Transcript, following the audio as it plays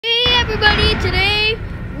everybody, today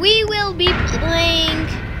we will be playing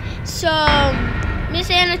some Miss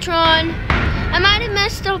Anatron. I might have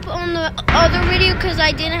messed up on the other video because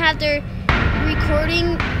I didn't have the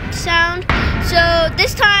recording sound. So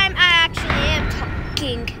this time I actually am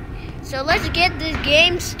talking. So let's get this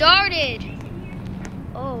game started.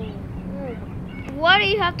 Oh, what do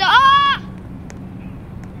you have to,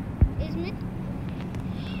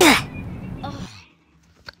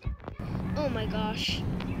 Oh my gosh.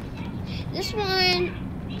 This one,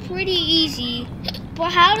 pretty easy.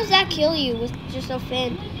 But how does that kill you with just a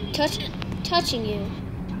fan touching you?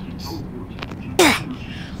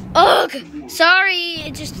 Ugh!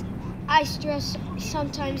 Sorry, I stress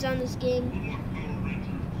sometimes on this game.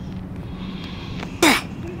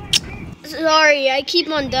 Sorry, I keep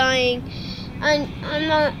on dying. I'm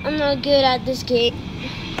not good at this game.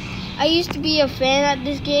 I used to be a fan at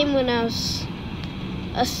this game when I was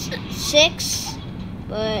a 6,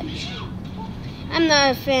 but I'm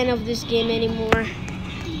not a fan of this game anymore.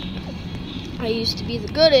 I used to be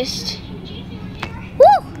the goodest. Woo!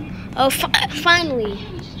 Oh, finally.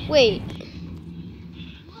 Wait.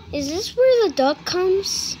 Is this where the duck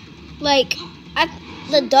comes? Like,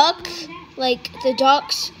 the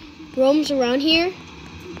ducks roams around here?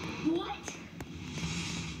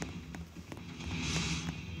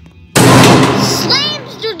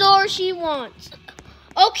 Slams the door she wants.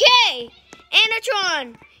 Okay,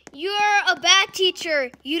 Anatron, you're a bad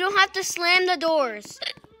teacher. You don't have to slam the doors.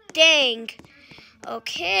 Dang.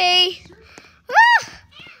 Okay.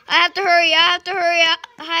 I have to hurry. I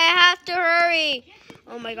have to hurry.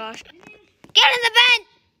 Oh my gosh. Get in the vent!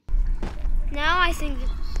 Now I think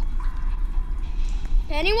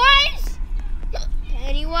Pennywise?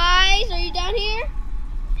 Pennywise, are you down here?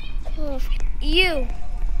 Oh, you.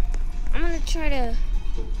 I'm gonna try to...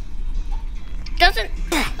 Doesn't...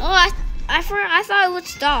 Oh, I thought it would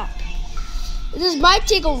stop. This might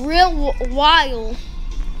take a real while.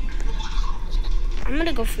 I'm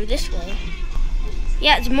gonna go through this way.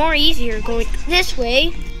 Yeah, it's more easier going this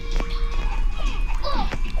way.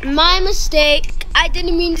 My mistake. I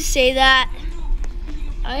didn't mean to say that.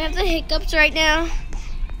 I have the hiccups right now.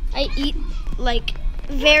 I eat like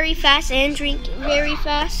very fast and drink very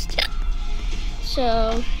fast.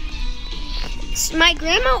 So... My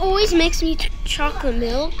grandma always makes me chocolate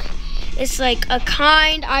milk. It's like a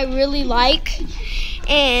kind I really like.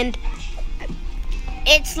 And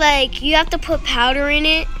it's like you have to put powder in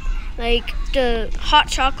it. Like the hot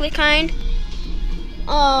chocolate kind.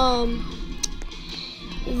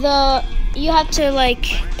 You have to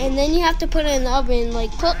and then you have to put it in the oven.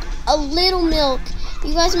 Like put a little milk.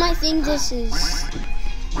 You guys might think this is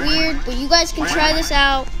weird, but you guys can try this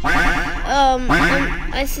out.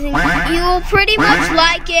 I think you will pretty much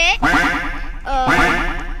like it.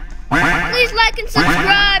 Please like and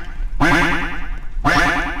subscribe.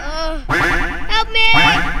 Help me!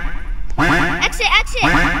 Exit!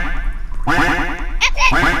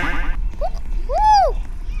 Woo!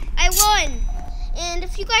 I won. And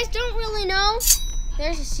if you guys don't really know,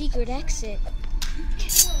 there's a secret exit.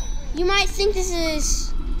 You might think this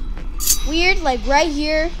is weird, like right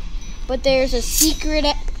here, but there's a secret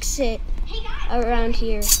exit around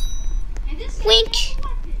here. Wink!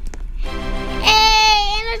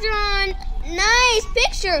 Hey, Anatron! Nice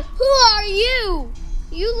picture! Who are you?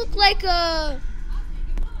 You look like a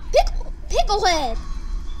picklehead,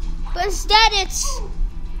 but instead it's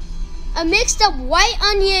a mixed up white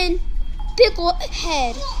onion pickle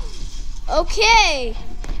head. Okay.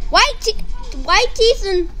 White teeth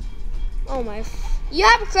and... Oh my... You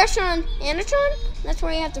have a crush on Anatron? That's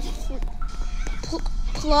where you have to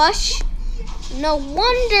plush. No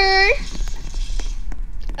wonder.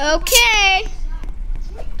 Okay.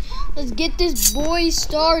 Let's get this boy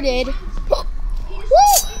started. Woo!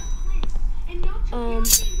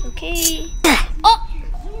 Okay. Oh!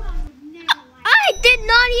 I did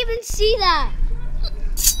not even see that.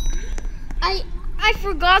 I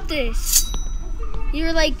forgot this.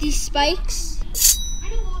 You're like these spikes.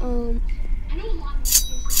 Woo!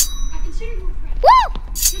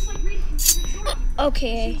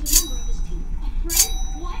 Okay.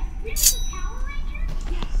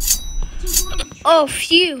 Oh,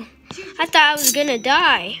 phew. I thought I was gonna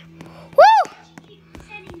die. Woo!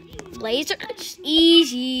 Laser,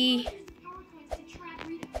 easy.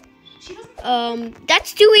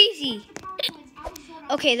 That's too easy.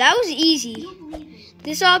 Okay, that was easy.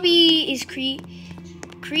 This obby is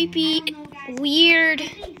creepy, weird,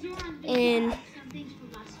 and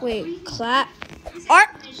wait, art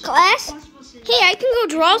class? Hey, I can go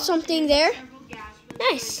draw something there.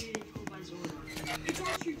 Nice.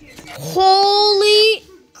 Holy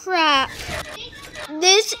crap.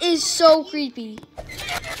 This is so creepy.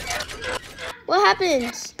 What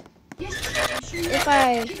happens if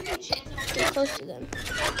I get close to them?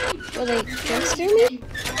 Will they jump scare me?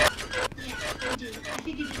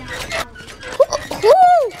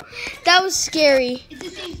 Woo! That was scary.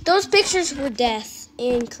 Those pictures were death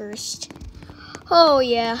and cursed. Oh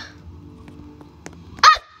yeah.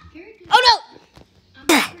 Ah! Oh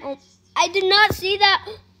no! Oh, I did not see that.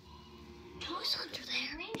 Who's under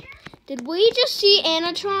there? Did we just see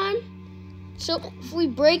Anatron? So if we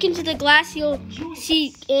break into the glass, you'll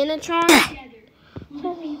see Anatron.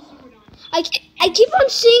 I keep on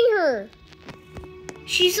seeing her.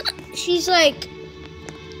 She's like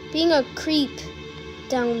being a creep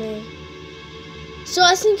down there. So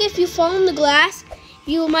I think if you fall in the glass,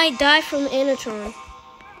 you might die from Anatron.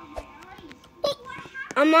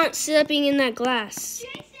 I'm not stepping in that glass.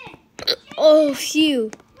 Oh,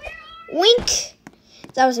 phew. Wink.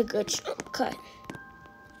 That was a good cut.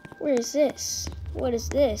 Where is this? What is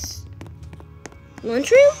this?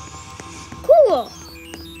 Lunchroom? Cool.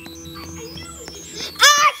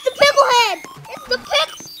 Ah, it's the pickle head. It's the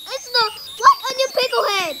white onion pickle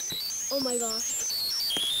head. Oh my gosh.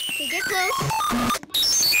 Okay, get close.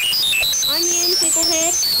 Onion pickle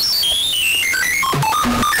head.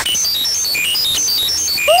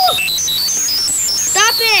 Woo!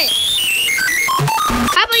 Stop it.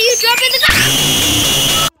 How about you jump in the car?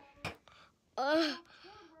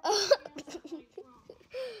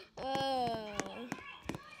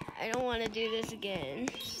 I don't want to do this again.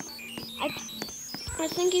 I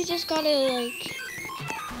think you just gotta like.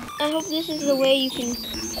 I hope this is the way you can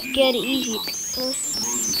get it easy.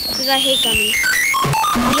 Because I hate gummies.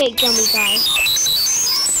 I hate gummy guys.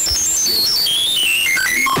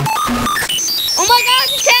 Oh my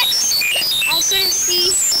gosh, it's it! I couldn't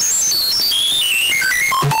see.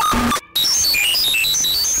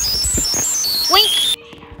 Wink!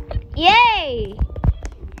 Yay!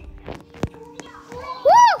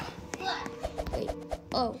 Woo! Wait,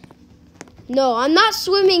 oh. No, I'm not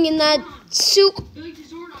swimming in that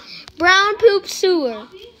brown poop sewer.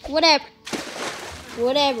 Whatever.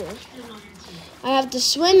 I have to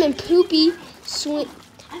swim in poopy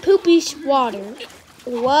water.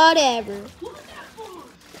 Whatever.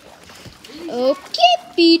 Okay,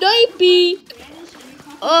 beep.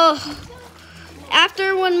 Oh.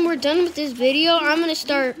 After when we're done with this video, I'm gonna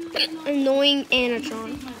start annoying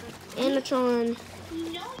Anatron.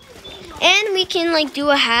 And we can like do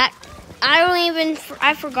a hack.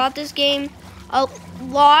 I forgot this game a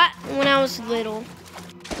lot when I was little.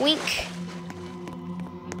 Wink.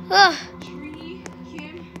 Ugh.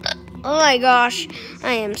 Oh my gosh,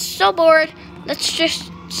 I am so bored. Let's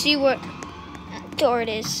just see what door it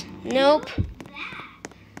is. Nope.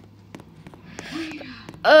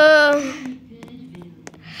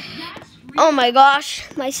 Oh my gosh,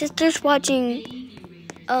 my sister's watching.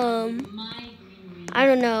 I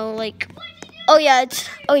don't know, like. Oh yeah, it's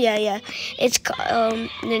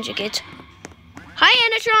Ninja Kids. Hi,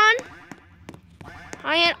 Anatron.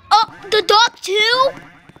 Oh, the dog too.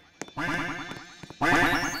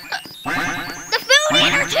 The food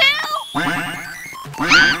eater too.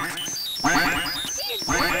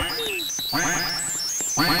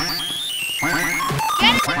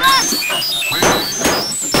 Get in the bus.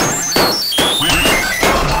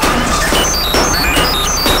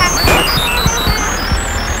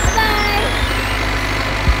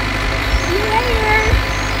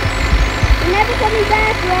 Coming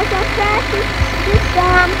back, we're also crashing this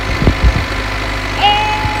bomb.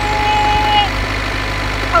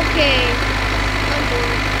 Okay, I'm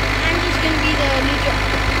bored. I'm just gonna be the new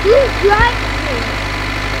driver. Who's driving?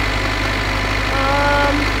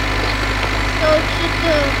 So it's just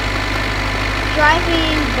a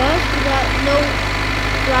driving bus without no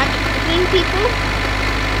driving people.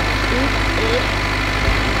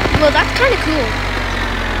 Well, that's kind of cool.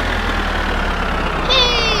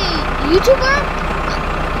 YouTuber?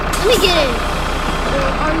 Let me get in.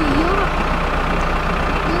 Are you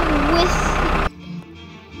with?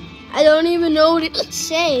 I don't even know what it would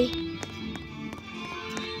say.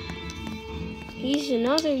 He's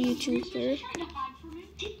another YouTuber.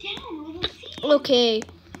 Okay,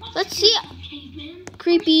 let's see.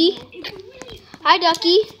 Creepy. Hi,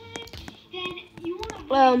 Ducky.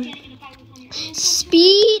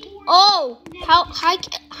 Speed. Oh,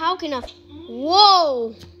 how can I?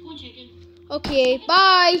 Whoa. Okay,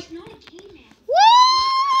 bye. Woo!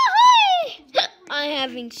 I'm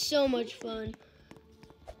having so much fun.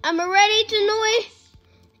 I'm ready to annoy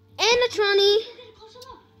Anatroni.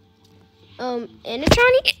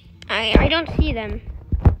 Anatroni? I don't see them.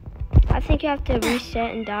 I think you have to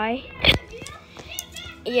reset and die.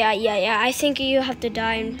 Yeah. I think you have to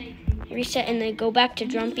die and reset and then go back to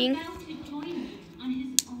jumping.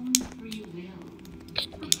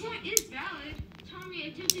 The point is valid. Tommy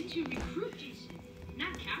attempted to recruit Jason,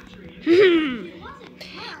 not capture him. It wasn't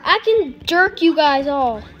her. I can jerk you guys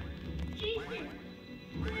all. Jason,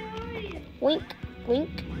 where are you? Wink, wink.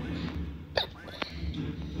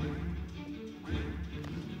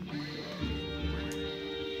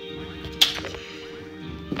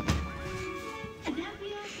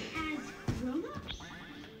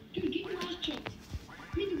 Dude, get your ass checked.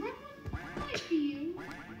 I mean, the red one might be you,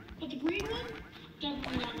 but the green one,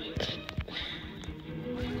 definitely not me.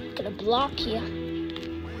 Gonna block you.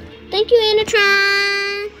 Thank you,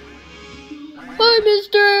 Anatron. Bye,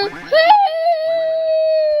 mister. Hey!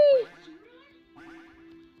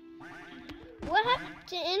 What happened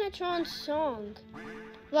to Anatron's song?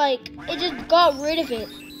 Like, it just got rid of it.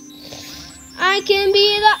 I can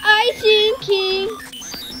be the icing king.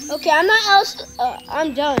 Okay, I'm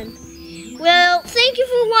done. Well, thank you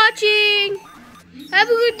for watching. Have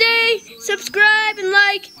a good day. Subscribe and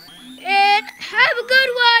like. And have a good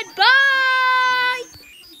one. Bye.